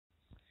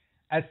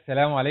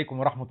السلام عليكم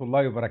ورحمة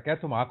الله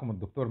وبركاته. معكم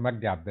الدكتور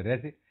مجدى عبد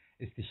الرازق،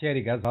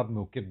 استشاري جهاز هضمى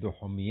وكبد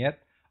وحميات.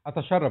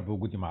 أتشرف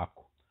بوجودي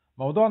معكم.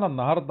 موضوعنا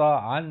النهاردة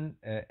عن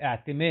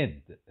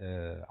اعتماد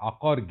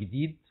عقار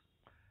جديد.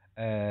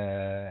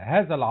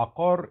 هذا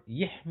العقار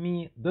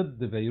يحمي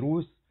ضد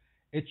فيروس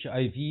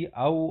HIV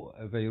أو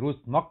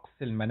فيروس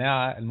نقص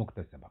المناعة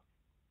المكتسبة.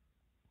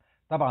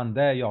 طبعا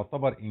ده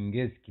يعتبر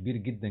إنجاز كبير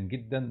جدا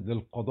جدا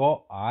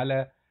للقضاء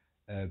على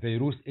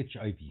فيروس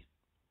HIV.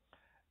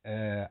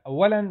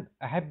 اولا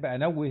احب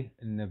انوه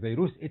ان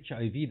فيروس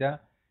HIV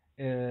ده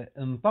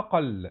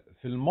انتقل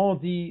في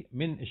الماضي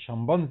من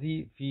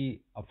الشمبانزي في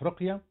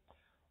افريقيا،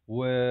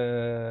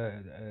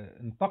 وانتقل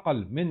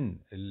من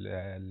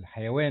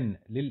الحيوان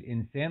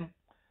للانسان.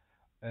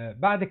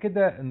 بعد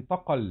كده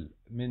انتقل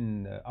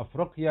من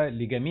افريقيا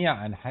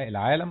لجميع انحاء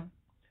العالم،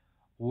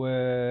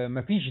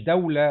 ومفيش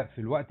دولة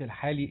في الوقت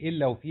الحالي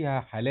الا وفيها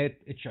حالات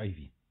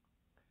HIV.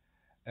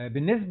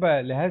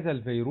 بالنسبة لهذا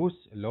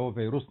الفيروس اللي هو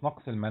فيروس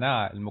نقص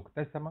المناعة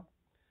المكتسبة،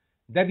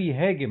 ده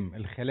بيهاجم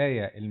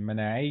الخلايا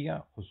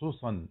المناعية،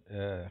 خصوصا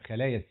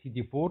خلايا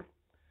CD4،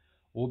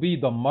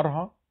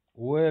 وبيدمرها،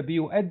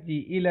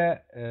 وبيؤدي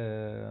إلى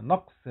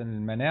نقص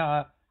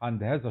المناعة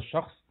عند هذا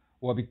الشخص،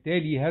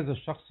 وبالتالي هذا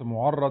الشخص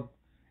معرض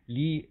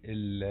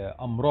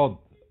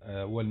للأمراض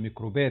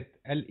والميكروبات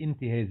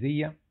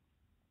الانتهازية،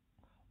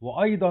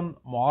 وأيضا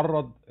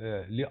معرض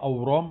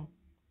لأورام.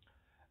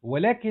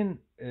 ولكن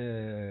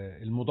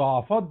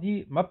المضاعفات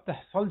دي ما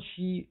بتحصلش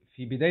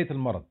في بداية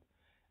المرض.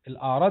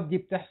 الأعراض دي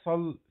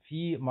بتحصل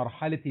في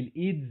مرحلة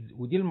الإيدز،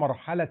 ودي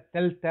المرحلة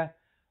الثالثة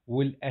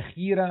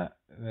والأخيرة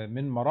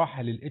من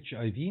مراحل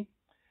الHIV.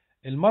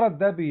 المرض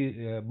ده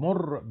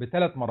بيمر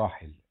بثلاث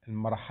مراحل.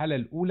 المرحلة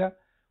الأولى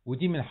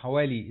ودي من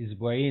حوالي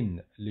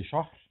أسبوعين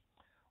لشهر،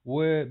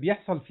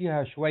 وبيحصل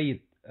فيها شوية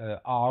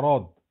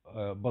أعراض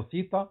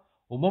بسيطة،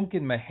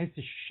 وممكن ما يحسش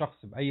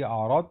الشخص بأي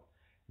أعراض،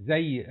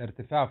 زي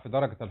ارتفاع في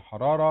درجة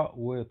الحرارة،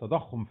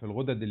 وتضخم في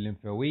الغدد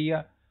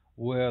الليمفاوية،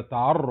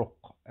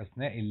 وتعرق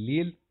أثناء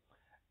الليل،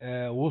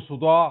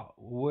 وصداع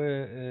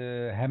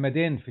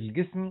وهمدان في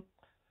الجسم.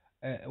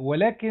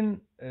 ولكن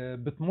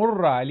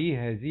بتمر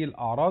عليه هذه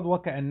الأعراض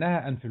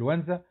وكأنها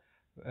أنفلونزا.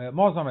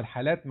 معظم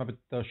الحالات ما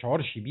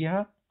بتشعرش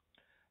بيها.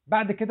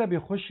 بعد كده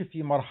بيخش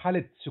في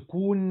مرحلة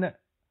سكون،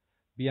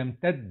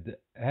 بيمتد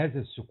هذا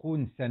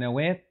السكون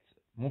سنوات،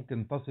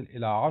 ممكن تصل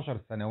إلى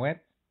 10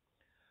 سنوات.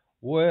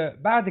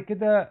 وبعد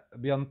كده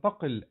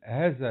بينتقل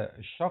هذا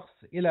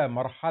الشخص إلى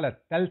مرحلة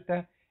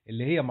ثالثة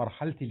اللي هي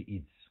مرحلة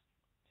الإيدز.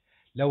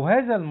 لو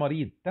هذا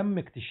المريض تم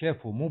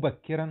اكتشافه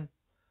مبكرا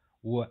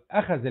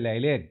وأخذ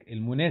العلاج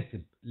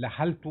المناسب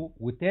لحالته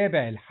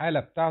وتابع الحالة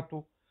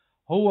بتاعته،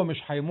 هو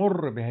مش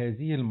هيمر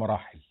بهذه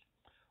المراحل،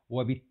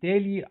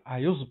 وبالتالي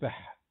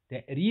هيصبح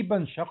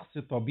تقريبا شخص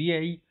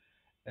طبيعي،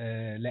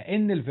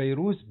 لأن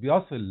الفيروس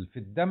بيصل في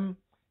الدم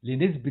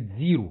لنسبة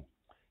زيرو.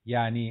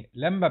 يعني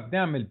لما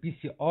بنعمل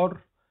PCR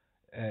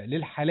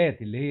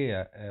للحالات اللي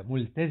هي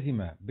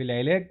ملتزمة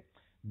بالعلاج،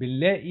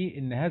 بنلاقي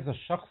ان هذا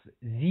الشخص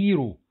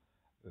زيرو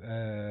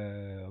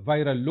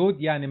فيرال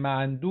لود، يعني ما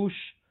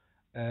عندوش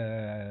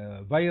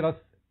فيروس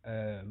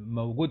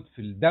موجود في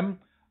الدم.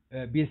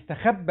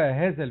 بيستخبى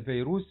هذا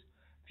الفيروس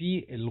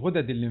في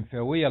الغدد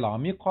الليمفاوية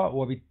العميقة،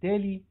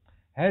 وبالتالي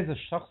هذا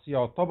الشخص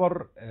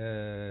يعتبر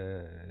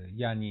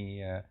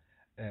يعني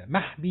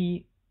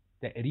محمي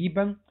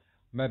تقريبا،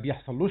 ما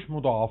بيحصلوش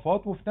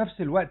مضاعفات، وفي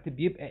نفس الوقت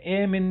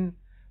بيبقى آمن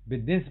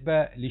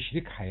بالنسبة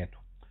لشريك حياته.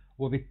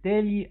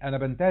 وبالتالي أنا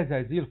بنتهز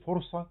هذه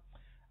الفرصة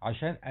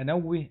عشان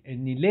أنوه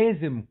إن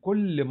لازم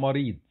كل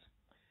مريض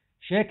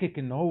شاكك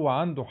إن هو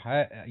عنده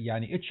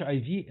يعني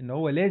HIV، إن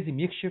هو لازم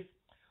يكشف،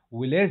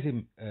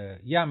 ولازم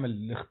يعمل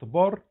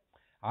الاختبار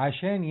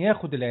عشان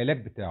ياخد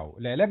العلاج بتاعه.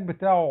 العلاج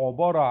بتاعه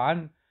عبارة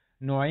عن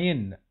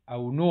نوعين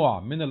أو نوع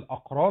من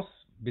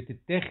الأقراص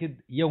بتتاخد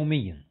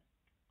يوميا.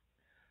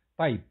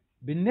 طيب،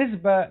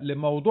 بالنسبة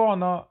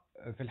لموضوعنا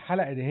في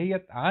الحلقة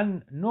دهيت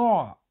عن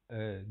نوع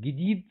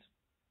جديد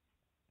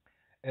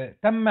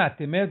تم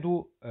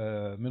اعتماده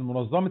من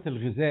منظمة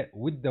الغذاء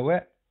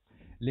والدواء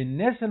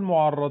للناس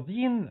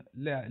المعرضين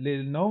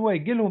لان هو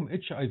يجي لهم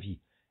HIV،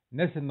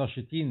 الناس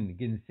الناشطين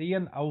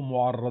جنسيا او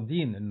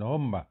معرضين ان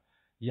هم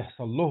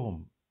يحصل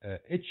لهم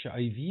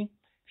HIV.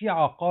 في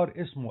عقار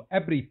اسمه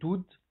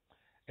ابريتود.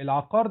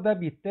 العقار ده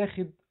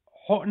بيتاخد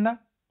حقنة،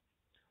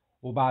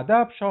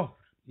 وبعدها بشهر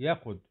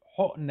ياخد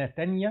حقنة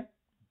تانية،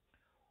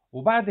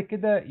 وبعد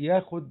كده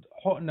ياخد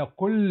حقنة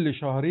كل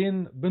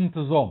شهرين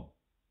بانتظام.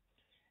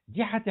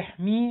 دي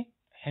هتحميه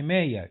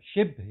حماية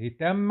شبه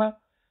تامة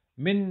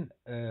من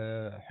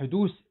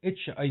حدوث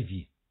HIV،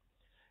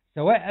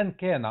 سواء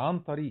كان عن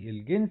طريق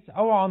الجنس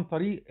أو عن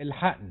طريق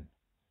الحقن.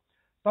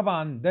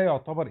 طبعا ده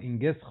يعتبر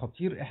إنجاز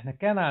خطير. احنا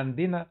كان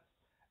عندنا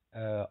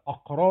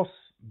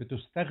أقراص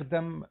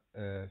بتستخدم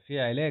في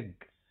علاج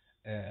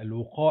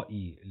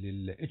الوقائي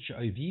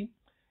للHIV،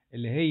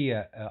 اللي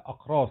هي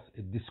أقراص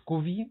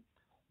الديسكوفي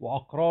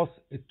وأقراص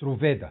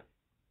التروفادا،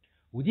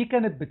 ودي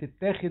كانت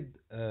بتتاخد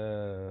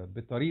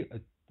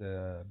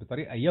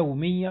بطريقة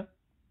يومية.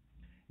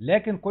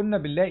 لكن كنا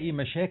بنلاقي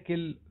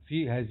مشاكل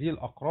في هذه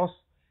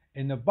الأقراص،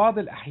 ان في بعض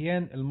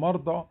الاحيان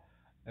المرضى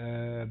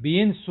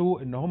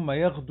بينسوا ان هم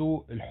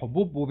ياخدوا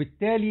الحبوب،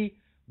 وبالتالي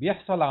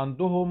بيحصل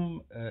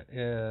عندهم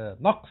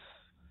نقص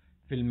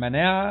في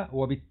المناعة،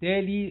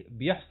 وبالتالي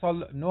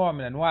بيحصل نوع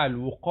من انواع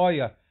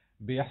الوقاية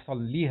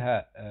بيحصل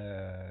ليها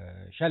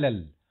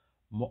شلل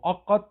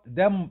مؤقت،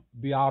 ده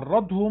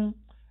بيعرضهم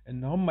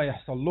ان هم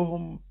يحصل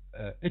لهم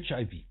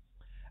HIV.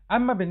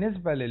 اما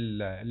بالنسبة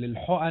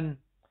للحقن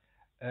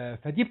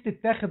فدي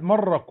بتتاخد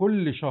مرة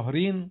كل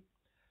شهرين،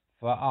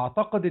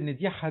 فاعتقد ان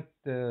دي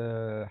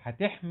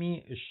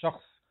هتحمي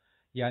الشخص،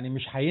 يعني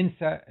مش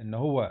هينسى ان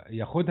هو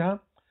ياخدها،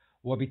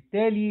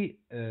 وبالتالي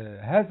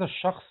هذا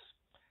الشخص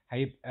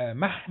هيبقى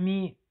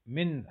محمي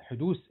من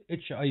حدوث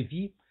HIV،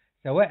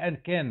 سواء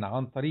كان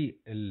عن طريق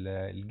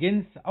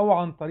الجنس او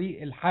عن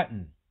طريق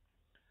الحقن.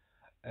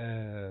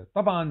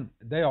 طبعا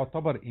ده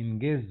يعتبر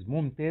انجاز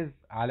ممتاز،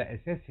 على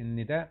اساس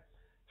ان ده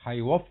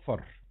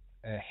هيوفر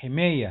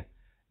حماية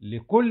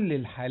لكل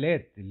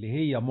الحالات اللي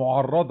هي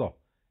معرضة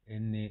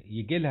ان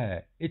يجي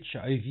لها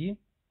HIV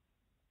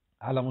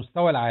على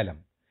مستوى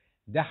العالم.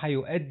 ده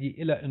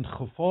هيؤدي الى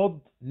انخفاض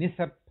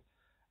نسب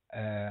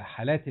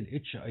حالات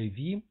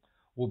HIV،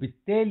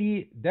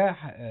 وبالتالي ده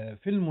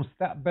في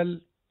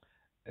المستقبل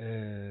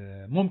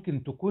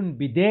ممكن تكون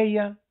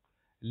بداية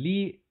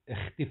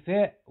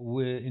لاختفاء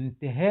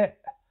وانتهاء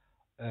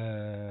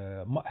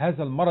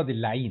هذا المرض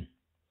اللعين.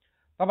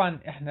 طبعا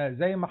احنا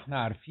زي ما احنا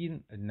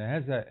عارفين ان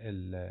هذا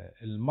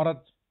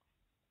المرض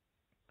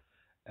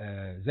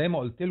زي ما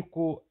قلت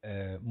لكم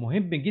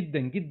مهم جدا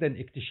جدا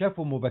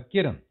اكتشافه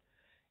مبكرا.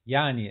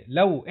 يعني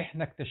لو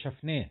احنا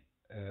اكتشفناه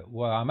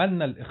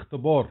وعملنا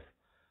الاختبار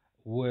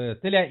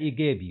وطلع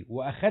ايجابي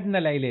واخدنا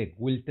العلاج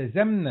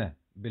والتزمنا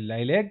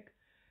بالعلاج،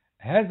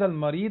 هذا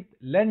المريض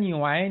لن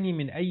يعاني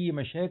من اي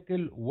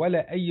مشاكل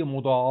ولا اي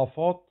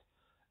مضاعفات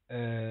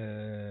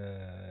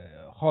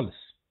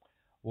خالص.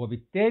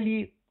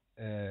 وبالتالي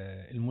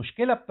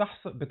المشكلة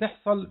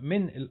بتحصل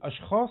من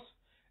الاشخاص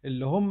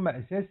اللي هم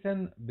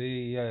اساسا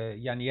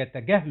يعني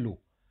يتجاهلوا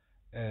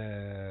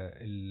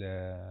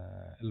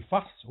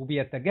الفحص،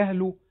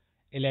 وبيتجاهلوا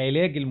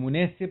العلاج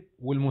المناسب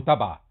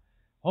والمتابعة.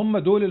 هم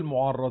دول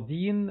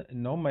المعرضين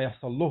ان هم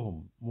يحصل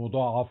لهم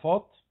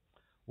مضاعفات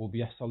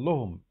وبيحصل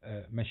لهم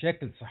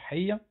مشاكل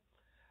صحية.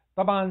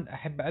 طبعا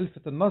احب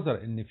الفت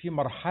النظر ان في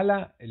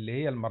مرحلة اللي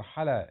هي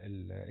المرحلة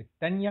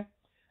التانية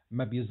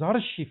ما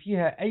بيظهرش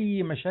فيها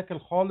اي مشاكل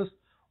خالص،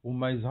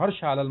 وما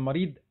يظهرش على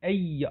المريض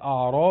اي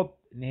اعراض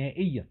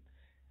نهائيا.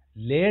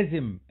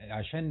 لازم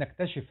عشان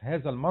نكتشف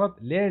هذا المرض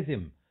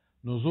لازم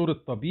نزور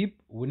الطبيب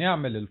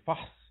ونعمل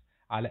الفحص،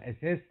 على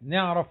اساس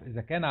نعرف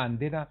اذا كان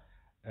عندنا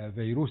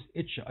فيروس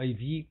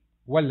HIV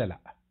ولا لا.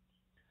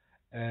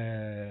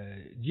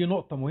 دي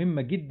نقطة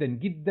مهمة جدا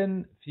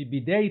جدا في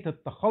بداية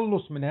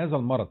التخلص من هذا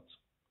المرض.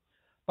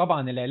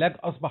 طبعا العلاج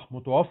اصبح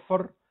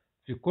متوفر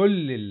في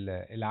كل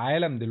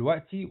العالم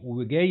دلوقتي،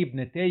 وجايب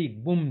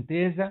نتائج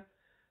ممتازة.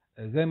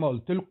 زي ما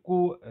قلت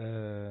لكم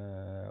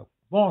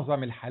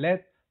معظم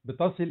الحالات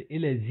بتصل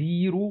إلى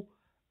زيرو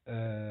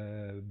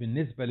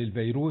بالنسبة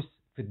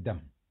للفيروس في الدم.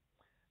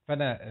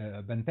 فأنا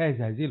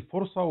بنتهز هذه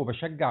الفرصة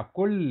وبشجع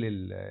كل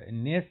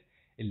الناس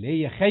اللي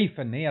هي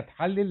خايفة ان هي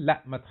تحلل،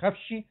 لا ما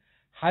تخافش،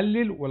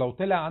 حلل، ولو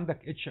طلع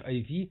عندك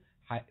HIV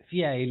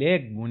في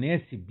علاج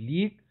مناسب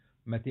ليك،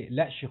 ما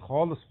تقلقش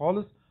خالص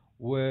خالص،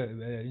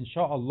 وإن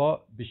شاء الله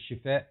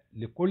بالشفاء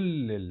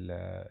لكل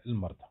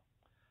المرضى.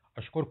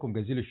 أشكركم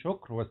جزيل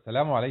الشكر،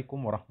 والسلام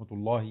عليكم ورحمة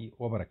الله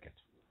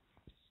وبركاته.